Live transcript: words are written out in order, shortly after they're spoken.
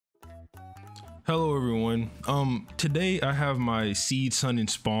Hello everyone. Today I have my seed, son, and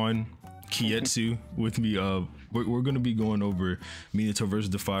spawn, Kietsu, with me. We're gonna be going over Minato versus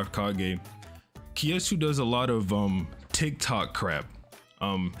the 5 Kage. Kietsu does a lot of TikTok crap.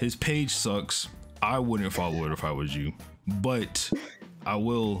 His page sucks. I wouldn't follow it if I was you, but I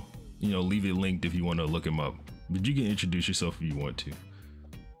will, leave it linked if you want to look him up. But you can introduce yourself if you want to.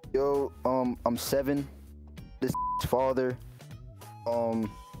 Yo, I'm 7. This father.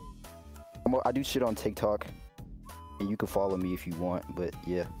 I do shit on TikTok, and you can follow me if you want. But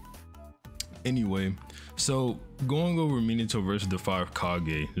yeah. Anyway, so going over Minato versus the 5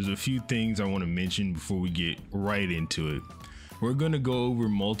 Kage, there's a few things I want to mention before we get right into it. We're gonna go over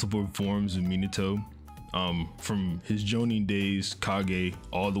multiple forms of Minato, from his Jonin days, Kage,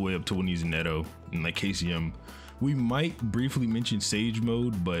 all the way up to when he's in Edo and like KCM. We might briefly mention Sage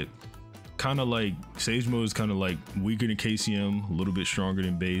Mode, but Sage Mode is kind of like weaker than KCM, a little bit stronger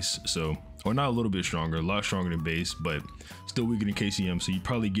than base. So, or not a little bit stronger, a lot stronger than base, but still weaker than KCM. So you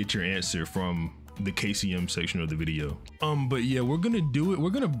probably get your answer from the KCM section of the video. But yeah, we're gonna do it.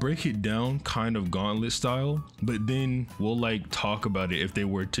 We're gonna break it down kind of gauntlet style, but then we'll like talk about it if they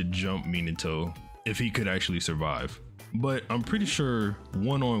were to jump Minato, if he could actually survive. But I'm pretty sure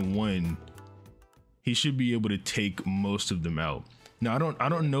one-on-one, he should be able to take most of them out. Now, I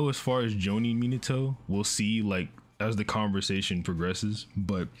don't know as far as Jonin Minato. We'll see like as the conversation progresses,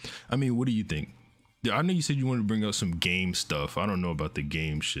 but I mean, what do you think? I know you said you wanted to bring up some game stuff. I don't know about the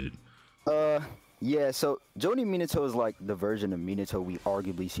game shit. Yeah, so Jonin Minato is like the version of Minato we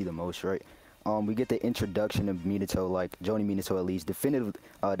arguably see the most, right? We get the introduction of Minato, like Jonin Minato at least,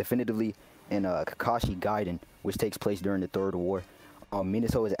 definitively in Kakashi Gaiden, which takes place during the Third War.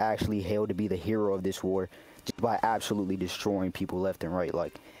 Minato is actually hailed to be the hero of this war just by absolutely destroying people left and right,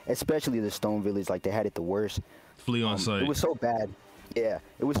 like especially the Stone Village. Like they had it the worst. Flee on sight. It was so bad. Yeah,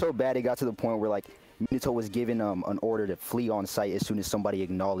 it was so bad it got to the point where like Minato was given an order to flee on sight as soon as somebody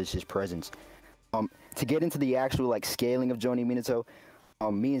acknowledged his presence. To get into the actual like scaling of Jonin Minato,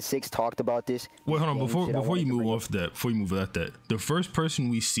 me and Six talked about this. Wait, hold on, before you move off that, the first person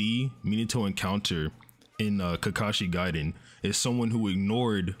we see Minato encounter in Kakashi Gaiden is someone who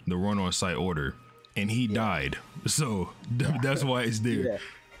ignored the run on sight order, and he died. So that's why it's there.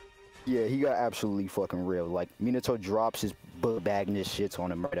 Yeah, he got absolutely fucking real. Like Minato drops his book bag and just shits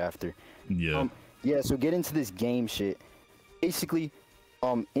on him right after. Yeah. Yeah, so get into this game shit. Basically,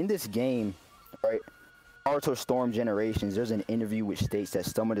 in this game, right, Naruto Storm Generations, there's an interview which states that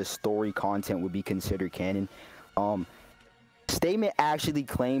some of the story content would be considered canon. Statement actually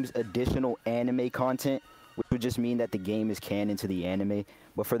claims additional anime content, which would just mean that the game is canon to the anime,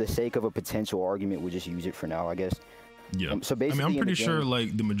 but for the sake of a potential argument, we'll just use it for now, I guess. Yeah. So basically, I mean, I'm pretty sure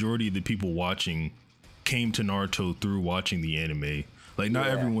like the majority of the people watching came to Naruto through watching the anime. Like not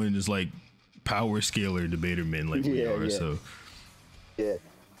everyone is like power scaler debater men like we are. So yeah.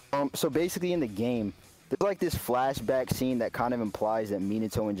 So basically in the game, there's like this flashback scene that kind of implies that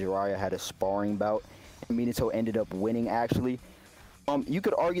Minato and Jiraiya had a sparring bout, and Minato ended up winning actually. You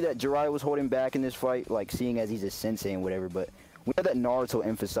could argue that Jiraiya was holding back in this fight, like seeing as he's a sensei and whatever, but we know that Naruto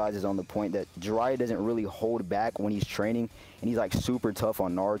emphasizes on the point that Jiraiya doesn't really hold back when he's training, and he's like super tough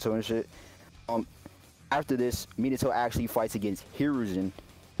on Naruto and shit. After this, Minato actually fights against Hiruzen, and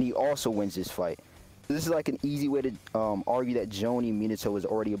he also wins this fight. This is like an easy way to argue that Jonin Minato is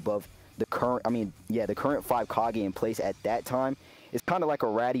already above the current, the current 5 Kage in place at that time. It's kind of like a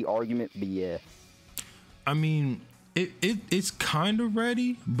ratty argument, but yeah. I mean, it's kind of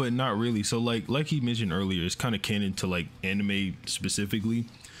ratty, but not really. So like he mentioned earlier, it's kind of canon to like anime specifically.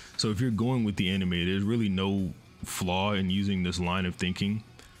 So if you're going with the anime, there's really no flaw in using this line of thinking.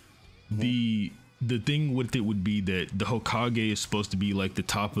 The thing with it would be that the Hokage is supposed to be like the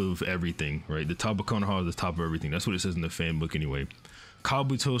top of everything, right? The top of Konoha is the top of everything. That's what it says in the fan book anyway.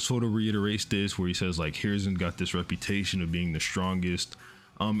 Kabuto sort of reiterates this where he says like Hiruzen got this reputation of being the strongest.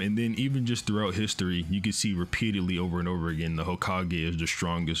 And then even just throughout history, you can see repeatedly over and over again, the Hokage is the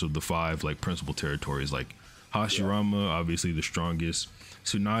strongest of the 5 like principal territories. Like Hashirama, obviously the strongest.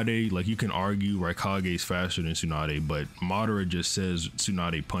 Tsunade, like you can argue Raikage is faster than Tsunade, but Madara just says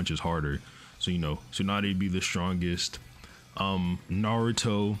Tsunade punches harder. So, Tsunade be the strongest.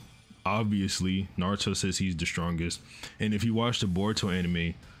 Naruto, obviously, Naruto says he's the strongest. And if you watch the Boruto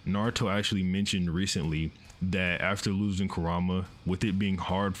anime, Naruto actually mentioned recently that after losing Kurama, with it being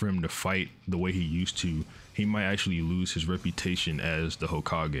hard for him to fight the way he used to, he might actually lose his reputation as the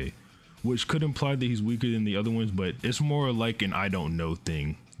Hokage, which could imply that he's weaker than the other ones, but it's more like an I don't know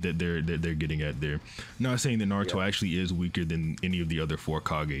thing that they're getting at there. Not saying that Naruto actually is weaker than any of the other 4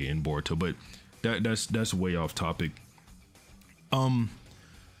 Kage in Boruto, but that's way off topic.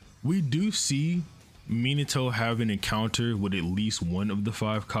 we do see Minato have an encounter with at least one of the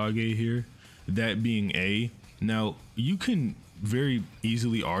 5 Kage here, that being A. Now, you can very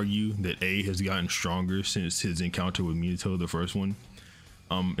easily argue that A has gotten stronger since his encounter with Minato, the first one.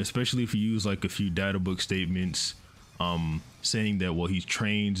 Especially if you use like a few data book statements saying that, well, he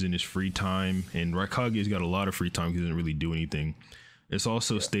trains in his free time, and Raikage's got a lot of free time because he doesn't really do anything. It's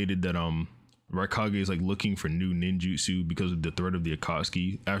also stated that Raikage is like looking for new ninjutsu because of the threat of the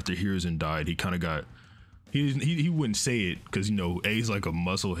Akatsuki. After Hiruzen died, he kind of got, he wouldn't say it because, you know, A's like a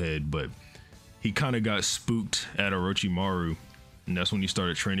musclehead, but he kind of got spooked at Orochimaru, and that's when he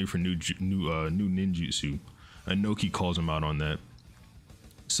started training for new ninjutsu. Inoki calls him out on that.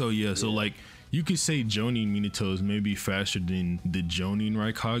 So yeah, so like you could say Jonin Minato is maybe faster than the Jonin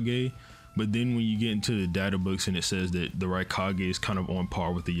Raikage, but then when you get into the data books and it says that the Raikage is kind of on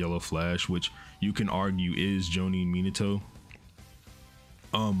par with the Yellow Flash, which you can argue is Jonin Minato,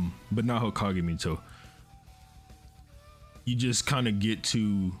 but not Hokage Minato. You just kind of get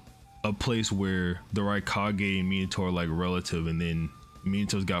to a place where the Raikage and Minato are like relative, and then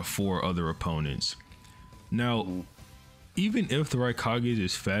Minato's got 4 other opponents. Now, even if the Raikage is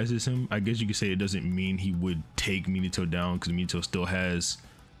as fast as him, I guess you could say it doesn't mean he would take Minato down, because Minato still has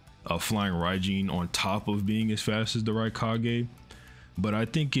a flying Raijin on top of being as fast as the Raikage. But I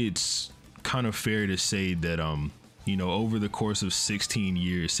think it's kind of fair to say that you know, over the course of 16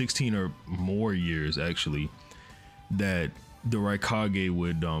 years, 16 or more years actually, that the Raikage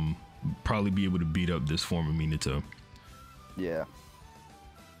would probably be able to beat up this form of Minato. Yeah.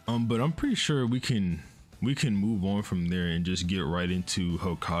 But I'm pretty sure we can move on from there and just get right into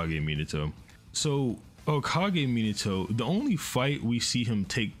Hokage Minato. So Hokage Minato, the only fight we see him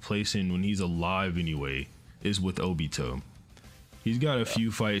take place in when he's alive anyway is with Obito. He's got a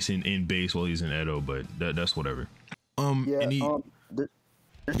few fights in base while he's in Edo, but that's whatever. There's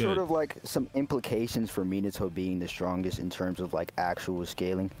sort of like some implications for Minato being the strongest in terms of like actual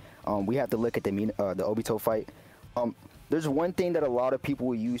scaling. We have to look at the Obito fight. There's one thing that a lot of people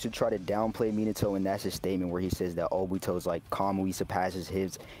will use to try to downplay Minato, and that's his statement where he says that Obito's like calmly surpasses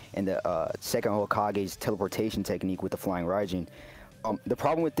his and the second Hokage's teleportation technique with the flying Raijin. The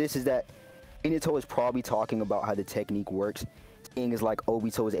problem with this is that Minato is probably talking about how the technique works, seeing as like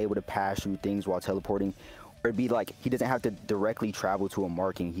Obito is able to pass through things while teleporting, or it'd be like he doesn't have to directly travel to a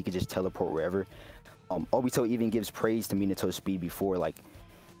marking, he could just teleport wherever. Obito even gives praise to Minato's speed before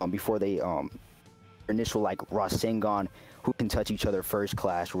they initial like Rasengan, who can touch each other first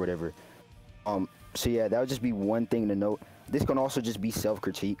class or whatever. So yeah, that would just be one thing to note. This can also just be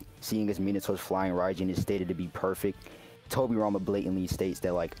self-critique, seeing as Minato's flying Raijin is stated to be perfect. Tobirama blatantly states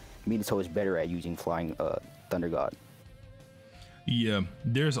that like Minato is better at using flying Thunder God. Yeah,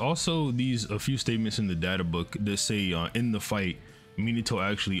 there's also a few statements in the data book that say in the fight, Minato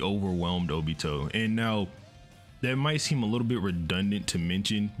actually overwhelmed Obito. And now that might seem a little bit redundant to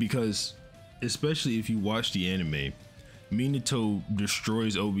mention because, especially if you watch the anime, Minato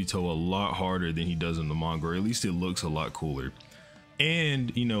destroys Obito a lot harder than he does in the manga, or at least it looks a lot cooler.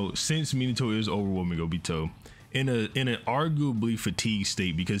 And, you know, since Minato is overwhelming Obito in an arguably fatigued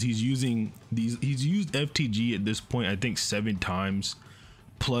state, because he's used FTG at this point I think 7 times,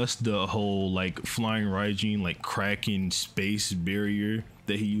 plus the whole like flying Raijin like cracking space barrier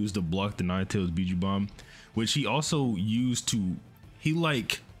that he used to block the Nine Tails Biju Bomb, which he also used he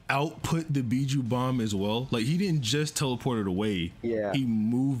like output the Biju Bomb as well. Like he didn't just teleport it away, he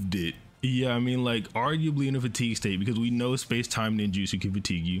moved it. Yeah, I mean, like arguably in a fatigue state, because we know space-time ninjutsu can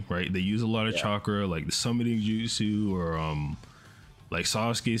fatigue you, right? They use a lot of chakra, like the summoning jutsu, or like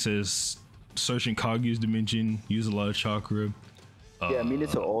Sasuke says searching Kaguya's dimension, use a lot of chakra.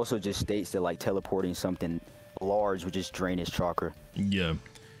 Minato also just states that like teleporting something large would just drain his chakra. And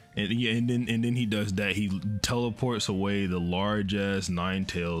then he does that. He teleports away the large ass Nine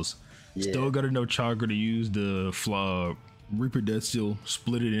Tails. Still got enough chakra to use the Reaper Death Steel,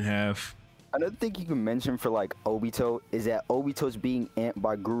 split it in half. Another thing you can mention for like Obito is that Obito's being amped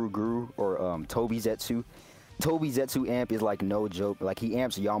by Guru or Tobi Zetsu. Tobi Zetsu amp is like no joke. Like he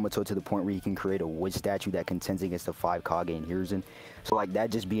amps Yamato to the point where he can create a wood statue that contends against the 5 Kage and Hiruzen. So like that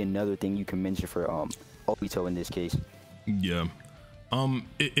just be another thing you can mention for Obito in this case. Yeah.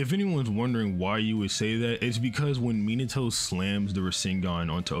 If anyone's wondering why you would say that, it's because when Minato slams the Rasengan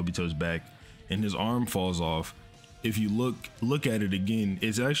onto Obito's back and his arm falls off, if you look at it again,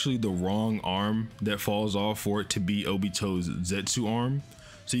 it's actually the wrong arm that falls off for it to be Obito's Zetsu arm.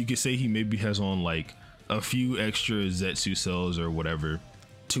 So you could say he maybe has on like a few extra Zetsu cells or whatever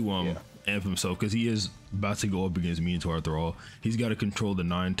to amp himself, because he is about to go up against Minato after all. He's got to control the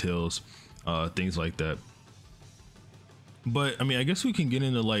Nine Tails, things like that. But I mean, I guess we can get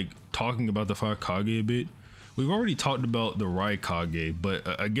into like talking about the five Kage a bit. We've already talked about the Raikage,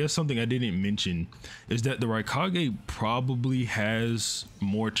 but I guess something I didn't mention is that the Raikage probably has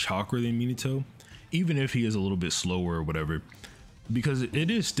more chakra than Minato, even if he is a little bit slower or whatever, because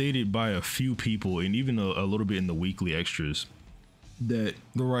it is stated by a few people and even a little bit in the weekly extras that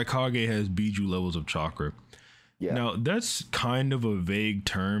the Raikage has Biju levels of chakra. Yeah. Now that's kind of a vague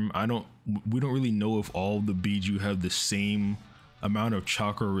term. We don't really know if all the Biju have the same amount of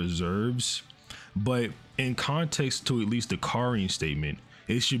chakra reserves, but in context to at least the Karin statement,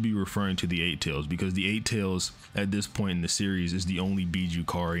 it should be referring to the Eight Tails, because the Eight Tails at this point in the series is the only Biju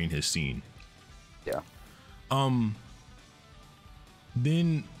Karin has seen. Yeah.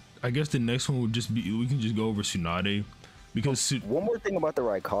 Then I guess the next one would just be, we can just go over Tsunade, because One more thing about the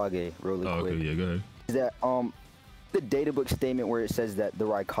Raikage, really quick. Okay, yeah, go ahead. Is that the databook statement where it says that the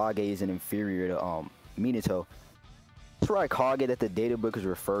Raikage is an inferior to Minato. This Raikage that the databook is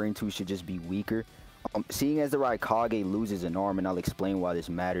referring to should just be weaker. Seeing as the Raikage loses an arm, and I'll explain why this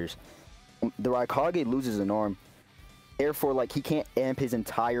matters. The Raikage loses an arm, therefore, like, he can't amp his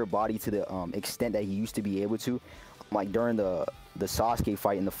entire body to the extent that he used to be able to, like during the Sasuke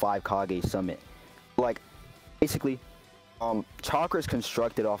fight in the 5 Kage Summit. Like, basically, chakra is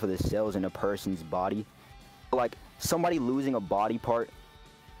constructed off of the cells in a person's body. Like, somebody losing a body part,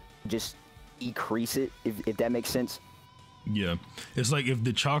 just decrease it, if that makes sense. Yeah, it's like if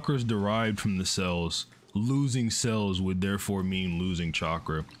the chakra is derived from the cells, losing cells would therefore mean losing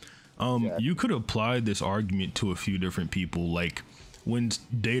chakra. Yeah. You could apply this argument to a few different people. Like when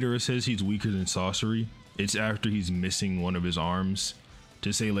Deidara says he's weaker than Sasori, it's after he's missing one of his arms.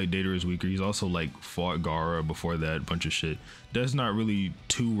 To say like Deidara is weaker, he's also like fought Gaara before that, bunch of shit. That's not really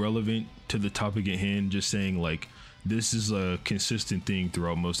too relevant to the topic at hand. Just saying like this is a consistent thing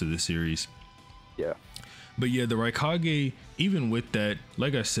throughout most of the series. Yeah. But yeah, the Raikage, even with that,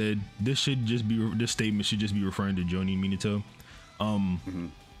 like I said, this statement should just be referring to Jonin Minato.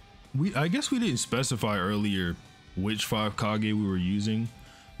 I guess we didn't specify earlier which 5 Kage we were using,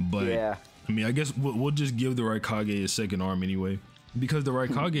 but yeah. I mean, I guess we'll just give the Raikage a second arm anyway, because the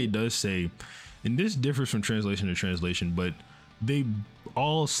Raikage does say, and this differs from translation to translation, but they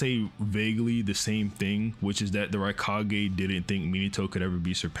all say vaguely the same thing, which is that the Raikage didn't think Minato could ever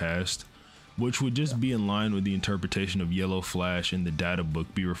be surpassed, which would just be in line with the interpretation of Yellow Flash in the data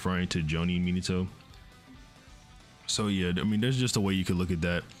book be referring to Jonin Minato. So yeah, I mean, there's just a way you could look at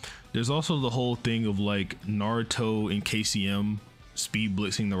that. There's also the whole thing of like Naruto and KCM speed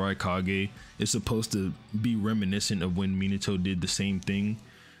blitzing the Raikage is supposed to be reminiscent of when Minato did the same thing,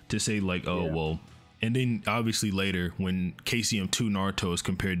 to say like, oh, well, and then obviously later when KCM 2 Naruto is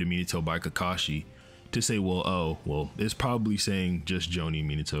compared to Minato by Kakashi, to say, well, oh, well, it's probably saying just Jonin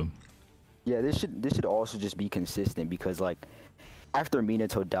Minato. Yeah, this should also just be consistent, because like after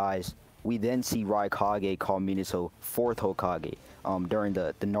Minato dies, we then see Raikage call Minato 4th Hokage during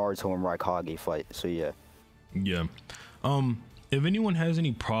the Naruto and Raikage fight. So yeah. Yeah. If anyone has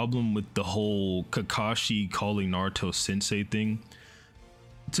any problem with the whole Kakashi calling Naruto sensei thing,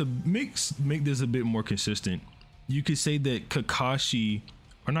 to make this a bit more consistent, you could say that Kakashi,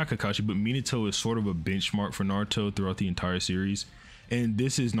 or not Kakashi, but Minato is sort of a benchmark for Naruto throughout the entire series. And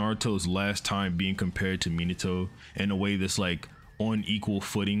this is Naruto's last time being compared to Minato in a way that's like on equal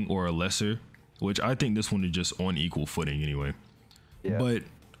footing or a lesser, which I think this one is just on equal footing anyway. Yeah. But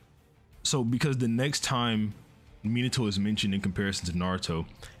so because the next time Minato is mentioned in comparison to Naruto,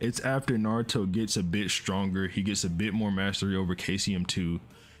 it's after Naruto gets a bit stronger, he gets a bit more mastery over KCM2,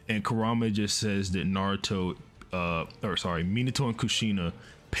 and Kurama just says that Minato and Kushina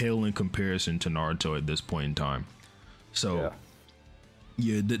pale in comparison to Naruto at this point in time. So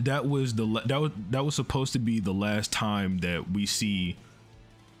yeah, that was supposed to be the last time that we see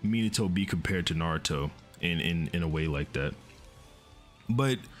Minato be compared to Naruto in a way like that.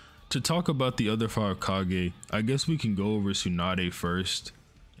 But to talk about the other 5 Kage, I guess we can go over Tsunade first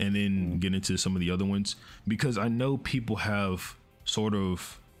and then get into some of the other ones, because I know people have sort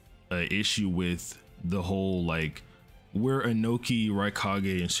of an issue with the whole like where Inoki,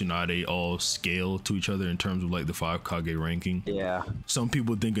 Raikage, and Tsunade all scale to each other in terms of like the 5 Kage ranking. Yeah. Some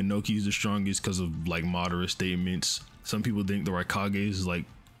people think Inoki is the strongest because of like Madara statements. Some people think the Raikage is like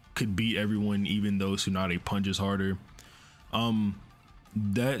could beat everyone even though Tsunade punches harder.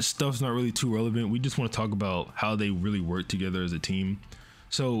 That stuff's not really too relevant. We just want to talk about how they really work together as a team.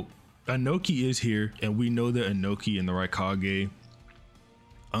 So Inoki is here, and we know that Inoki and the Raikage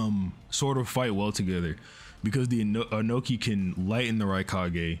sort of fight well together, because the Inoki can lighten the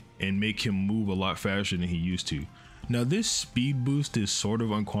Raikage and make him move a lot faster than he used to. Now this speed boost is sort of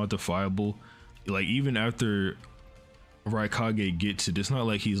unquantifiable. Like even after Raikage gets it, it's not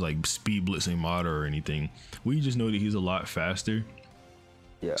like he's like speed blitzing Madara or anything. We just know that he's a lot faster.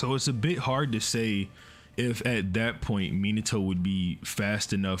 Yeah. So it's a bit hard to say if at that point Minato would be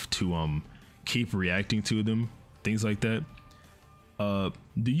fast enough to keep reacting to them, things like that.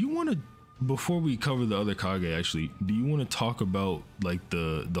 Do you want to, before we cover the other Kage, actually, do you want to talk about like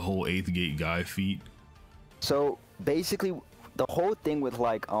the whole 8th gate guy feat? So basically, the whole thing with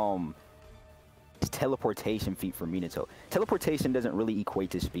like his teleportation feat for Minato. Teleportation doesn't really equate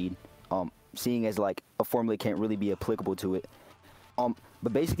to speed. Seeing as like a formula can't really be applicable to it.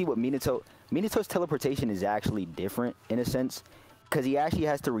 But basically, what Minato's teleportation is actually different in a sense, because he actually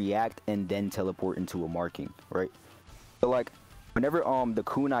has to react and then teleport into a marking, right? So like, whenever the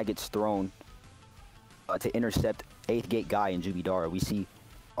kunai gets thrown to intercept 8th gate guy in Jubidara, we see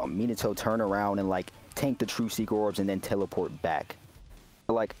Minato turn around and like tank the true secret orbs and then teleport back.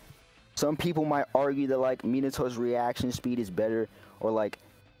 So, like, some people might argue that like Minato's reaction speed is better, or like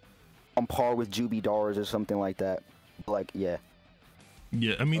on par with Jubidara's or something like that. Like, yeah.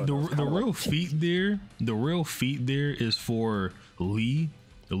 Yeah, I mean the real feat there, is for Lee.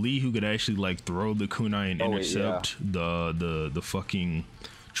 The Lee who could actually like throw the kunai and intercept the fucking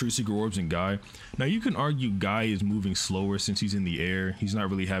true secret orbs and Guy. Now you can argue Guy is moving slower since he's in the air. He's not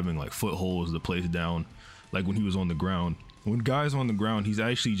really having like footholds to place down like when he was on the ground. When Guy's on the ground, he's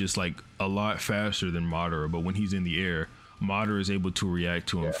actually just like a lot faster than Madara, but when he's in the air, Madara is able to react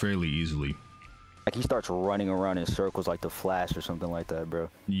to him fairly easily. Like, he starts running around in circles like the Flash or something like that, bro.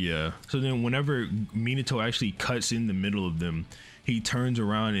 Yeah. So then whenever Minato actually cuts in the middle of them, he turns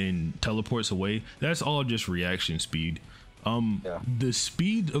around and teleports away. That's all just reaction speed. The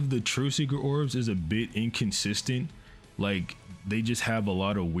speed of the true secret orbs is a bit inconsistent. Like, they just have a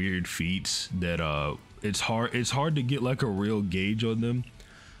lot of weird feats that it's hard to get like a real gauge on them.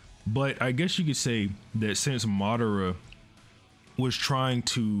 But I guess you could say that since Madara was trying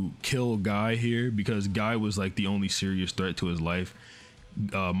to kill Guy here, because Guy was like the only serious threat to his life,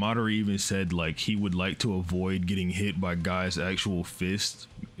 Madara even said like he would like to avoid getting hit by Guy's actual fist,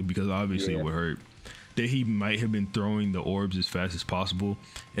 because obviously it would hurt, that he might have been throwing the orbs as fast as possible.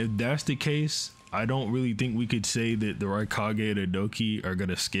 If that's the case, I don't really think we could say that the Raikage and the Doki are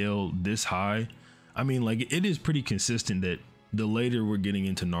gonna scale this high. I mean, like, it is pretty consistent that the later we're getting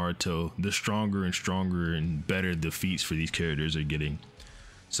into Naruto, the stronger and stronger and better the feats for these characters are getting.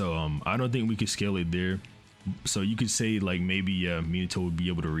 So I don't think we could scale it there. So you could say like maybe Minato would be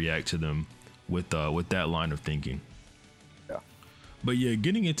able to react to them with that line of thinking. Yeah. But yeah,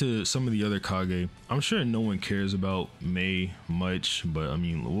 getting into some of the other Kage, I'm sure no one cares about Mei much, but I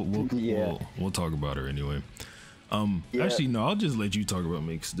mean we'll talk about her anyway. Actually no, I'll just let you talk about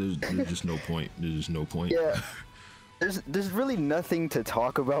Mei, because there's just no point. There's just no point. Yeah. There's really nothing to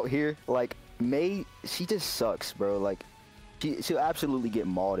talk about here. Like, Mei, she just sucks, bro. Like, she'll absolutely get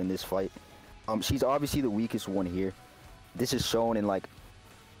mauled in this fight. She's obviously the weakest one here. This is shown in like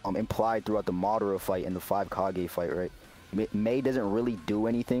implied throughout the Madara fight and the 5 Kage fight, right? Mei doesn't really do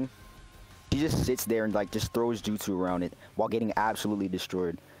anything. She just sits there and like just throws jutsu around it while getting absolutely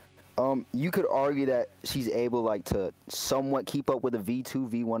destroyed. You could argue that she's able like to somewhat keep up with a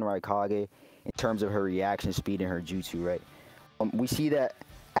V2, V1 Raikage in terms of her reaction speed and her jutsu, right? We see that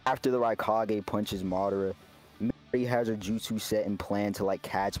after the Raikage punches Madara, Mei has her jutsu set and plan to like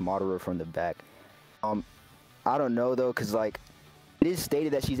catch Madara from the back. I don't know though, cause like it is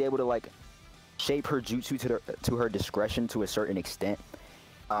stated that she's able to like shape her jutsu to her discretion to a certain extent,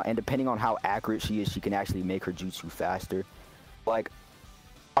 and depending on how accurate she is, she can actually make her jutsu faster. Like,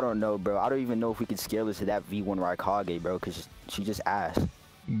 I don't know, bro. I don't even know if we could scale this to that V1 Raikage, bro, cause she just ass.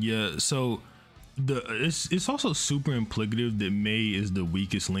 Yeah, so it's also super implicative that Mei is the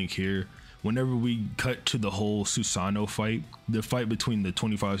weakest link here. Whenever we cut to the whole Susanoo fight, the fight between the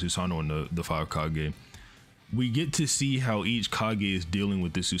 25 Susanoo and the 5 Kage, we get to see how each Kage is dealing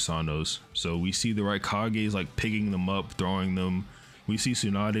with the Susanoos. So we see the right Kages like picking them up, throwing them. We see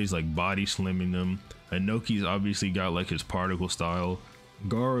Tsunade's like body slamming them. Inoki's obviously got like his particle style.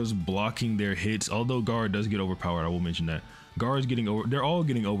 Gaara's blocking their hits, although Gaara does get overpowered. I will mention that. Gaara's they're all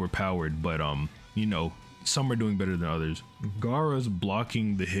getting overpowered, but you know, some are doing better than others. Gaara's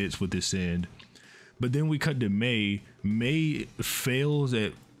blocking the hits with his sand. But then we cut to Mei. Mei fails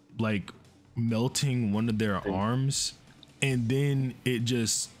at like melting one of their arms, and then it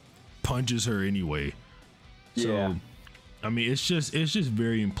just punches her anyway. So I mean, it's just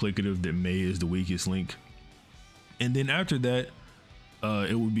very implicative that Mei is the weakest link. And then after that,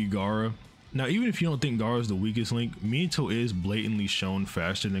 it would be Gaara. Now, even if you don't think Gaara is the weakest link, Minato is blatantly shown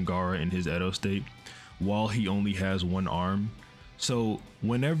faster than Gaara in his Edo state, while he only has one arm. So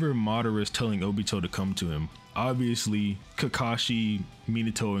whenever Madara is telling Obito to come to him, obviously Kakashi,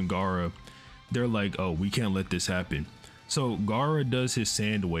 Minato, and Gaara, they're like, oh, we can't let this happen. So Gaara does his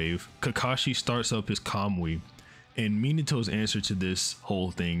sand wave, Kakashi starts up his Kamui, and Minato's answer to this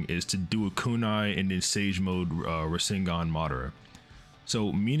whole thing is to do a kunai and then sage mode Rasengan Madara.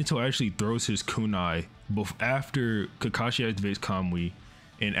 So Minato actually throws his kunai after Kakashi activates Kamui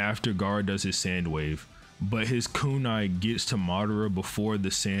and after Gaara does his sand wave, but his kunai gets to Madara before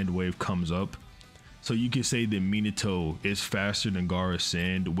the sand wave comes up. So you can say that Minato is faster than Gaara's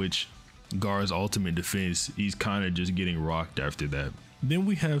sand, which Gaara's ultimate defense, he's kind of just getting rocked after that. Then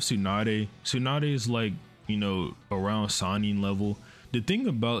we have Tsunade. Tsunade is like, you know, around Sannin level. The thing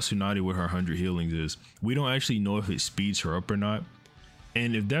about Tsunade with her 100 healings is we don't actually know if it speeds her up or not.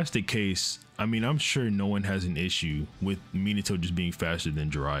 And if that's the case, I mean, I'm sure no one has an issue with Minato just being faster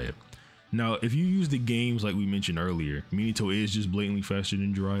than Jiraiya. Now, if you use the games like we mentioned earlier, Minato is just blatantly faster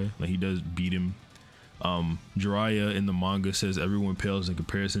than Jiraiya. Like, he does beat him. Jiraiya in the manga says everyone pales in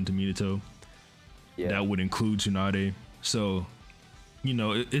comparison to Minato. Yeah. That would include Tsunade. So, you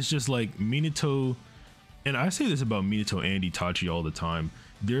know, it's just like Minato, and I say this about Minato and Itachi all the time,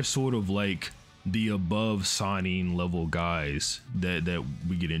 they're sort of like the above Sannin level guys that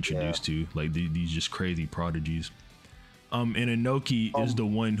we get introduced to, like these just crazy prodigies. And Inoki is the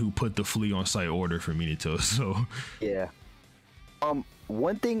one who put the flea on site order for Minato. So yeah.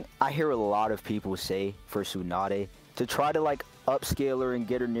 One thing I hear a lot of people say for Tsunade to try to like upscale her and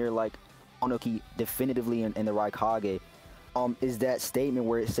get her near like Inoki definitively in the Raikage, is that statement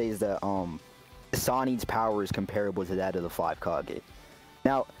where it says that Sannin's power is comparable to that of the 5 Kage.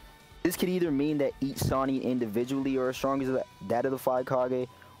 Now, this could either mean that each Sannin individually are as strong as that of the 5 Kage,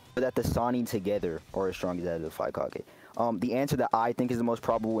 or that the Sannin together are as strong as that of the 5 Kage. The answer that I think is the most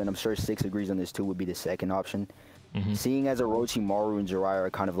probable, and I'm sure Six agrees on this too, would be the second option. Seeing as Orochimaru and Jiraiya are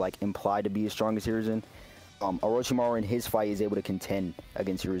kind of like implied to be as strong as Hiruzen, Orochimaru in his fight is able to contend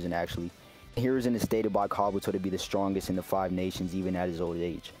against Hiruzen actually. Hiruzen is stated by Kabuto to be the strongest in the 5 nations even at his old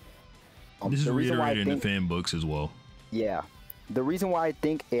age. This is reiterated in the fan books as well. Yeah. The reason why I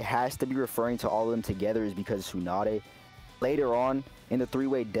think it has to be referring to all of them together is because Tsunade, later on in the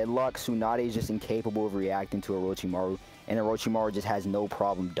 3-way deadlock, Tsunade is just incapable of reacting to Orochimaru, and Orochimaru just has no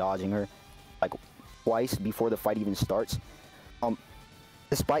problem dodging her like twice before the fight even starts.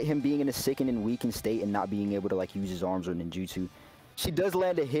 Despite him being in a sickened and weakened state and not being able to like use his arms or ninjutsu, she does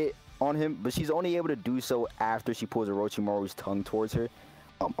land a hit on him, but she's only able to do so after she pulls Orochimaru's tongue towards her.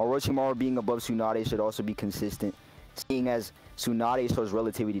 Orochimaru being above Tsunade should also be consistent, seeing as Tsunade shows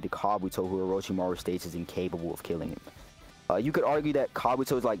relativity to Kabuto, who Orochimaru states is incapable of killing him. You could argue that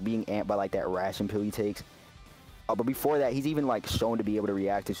Kabuto is like being amped by like that ration pill he takes, but before that, he's even like shown to be able to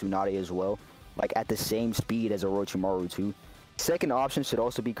react to Tsunade as well, like at the same speed as Orochimaru too. Second option should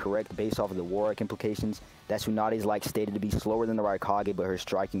also be correct based off of the Warwick implications, that Tsunade is like stated to be slower than the Raikage, but her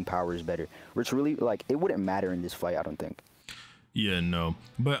striking power is better, which really like it wouldn't matter in this fight, I don't think. Yeah, no,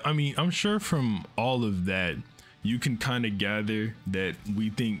 but I mean, I'm sure from all of that you can kind of gather that we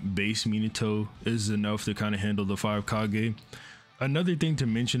think base Minato is enough to kind of handle the 5 Kage. Another thing to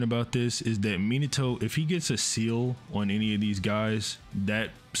mention about this is that Minato, if he gets a seal on any of these guys, that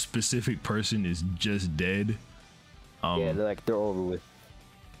specific person is just dead. Yeah, they're over with.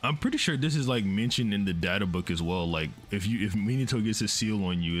 I'm pretty sure this is like mentioned in the data book as well. Like if Minato gets a seal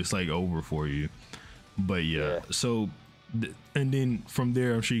on you, it's like over for you. But yeah. So and then from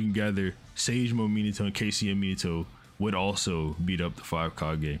there, I'm sure you can gather Sage Mode Minato and KCM Minato would also beat up the 5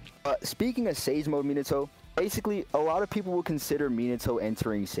 Kage. Speaking of Sage Mode Minato, basically a lot of people will consider Minato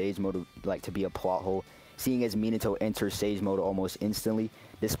entering Sage Mode like to be a plot hole, seeing as Minato enters Sage Mode almost instantly,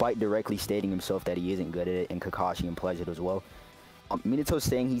 despite directly stating himself that he isn't good at it, and Kakashi implies it as well. Minato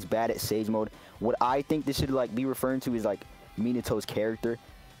saying he's bad at Sage Mode, what I think this should like be referring to is like Minato's character.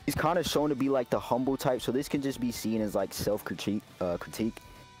 He's kind of shown to be like the humble type, so this can just be seen as like self-critique.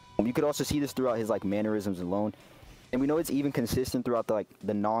 You could also see this throughout his like mannerisms alone, and we know it's even consistent throughout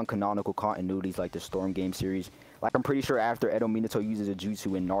the non-canonical continuities like the Storm game series. Like I'm pretty sure after Edo Minato uses a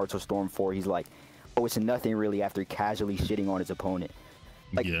jutsu in Naruto Storm 4, he's like, oh, it's nothing really, after casually shitting on his opponent.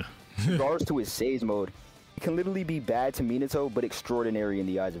 Like, yeah. in regards to his Sage Mode, it can literally be bad to Minato, but extraordinary in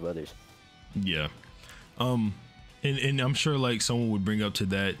the eyes of others. Yeah. And I'm sure like someone would bring up to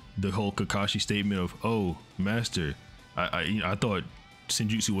that the whole Kakashi statement of, oh, master, I thought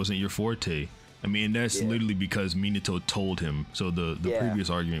Senjutsu wasn't your forte. I mean, that's literally because Minato told him, so the previous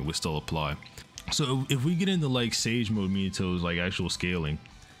argument would still apply. So if we get into like Sage Mode Minato's like actual scaling,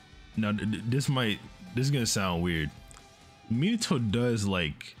 now this is gonna sound weird. Minato does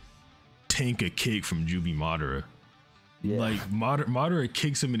like tank a kick from Jubi Madara. Yeah. Like Madara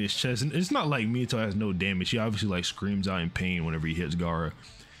kicks him in his chest, and it's not like Minato has no damage. He obviously like screams out in pain whenever he hits Gaara.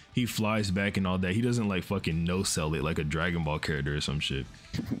 He flies back and all that. He doesn't like fucking no sell it like a Dragon Ball character or some shit.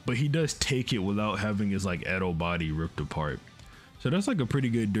 But he does take it without having his like Edo body ripped apart. So that's like a pretty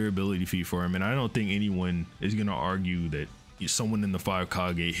good durability feat for him. And I don't think anyone is gonna argue that someone in the 5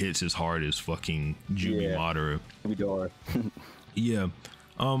 Kage hits as hard as fucking Jubi Madara. Yeah.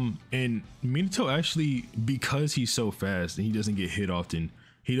 And Minato actually, because he's so fast and he doesn't get hit often,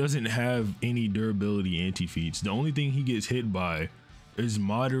 he doesn't have any durability anti-feats. The only thing he gets hit by is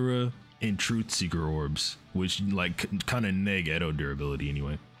Madara and Truth Seeker orbs, which like kind of neg Edo durability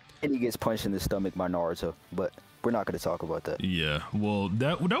anyway. And he gets punched in the stomach by Naruto, but we're not going to talk about that. Yeah, well,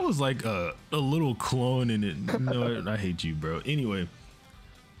 that was like a little clone in it. No, I hate you, bro. Anyway,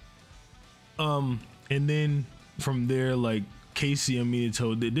 and then from there, like Casey and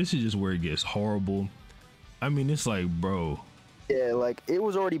Minato, this is just where it gets horrible. I mean, it's like, bro. Yeah, like it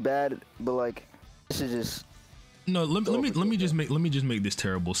was already bad, but like this is just. No, let me just make this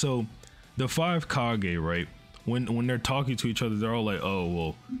terrible. So, the 5 Kage, right? When they're talking to each other, they're all like, "Oh,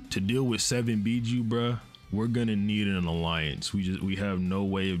 well, to deal with 7 Biju, bruh, we're gonna need an alliance. We have no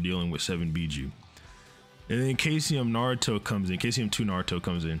way of dealing with 7 Biju." And then KCM Naruto comes in. KCM 2 Naruto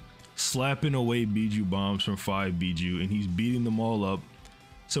comes in, slapping away Biju bombs from 5 Biju, and he's beating them all up.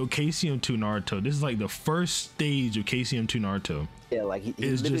 So KCM 2 Naruto, this is like the first stage of KCM 2 Naruto. Yeah, like he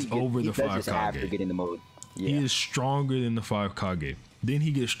is just over the 5 Kage. After getting the mode. Yeah. He is stronger than the 5 Kage. Then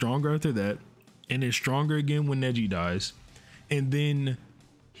he gets stronger after that, and then stronger again when Neji dies. And then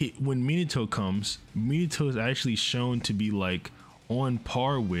when Minato comes, Minato is actually shown to be like on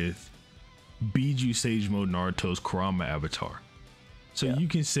par with Biju Sage Mode Naruto's Kurama avatar. So you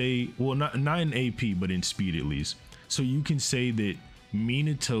can say, well, not in AP, but in speed at least. So you can say that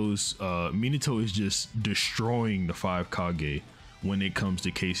Minato is just destroying the 5 Kage when it comes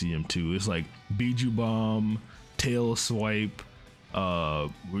to KCM 2. It's like Biju Bomb, Tail Swipe,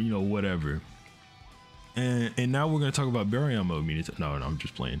 whatever. And now we're gonna talk about Baryon mode Minato. No, I'm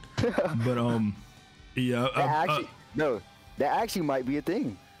just playing. But yeah, that actually might be a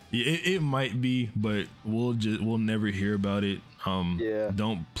thing. Yeah, it might be, but we'll never hear about it.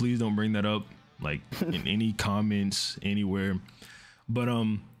 Please don't bring that up like in any comments anywhere. But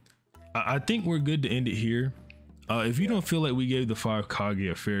I think we're good to end it here. If you don't feel like we gave the 5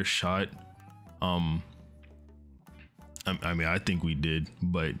 Kage a fair shot, I mean, I think we did,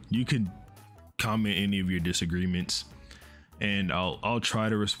 but you could comment any of your disagreements and I'll try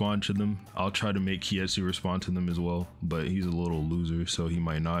to respond to them. I'll try to make Kietsu respond to them as well, but he's a little loser, so he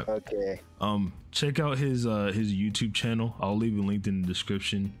might not. Okay. Check out his YouTube channel. I'll leave a link in the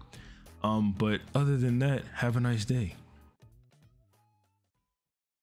description. But other than that, have a nice day.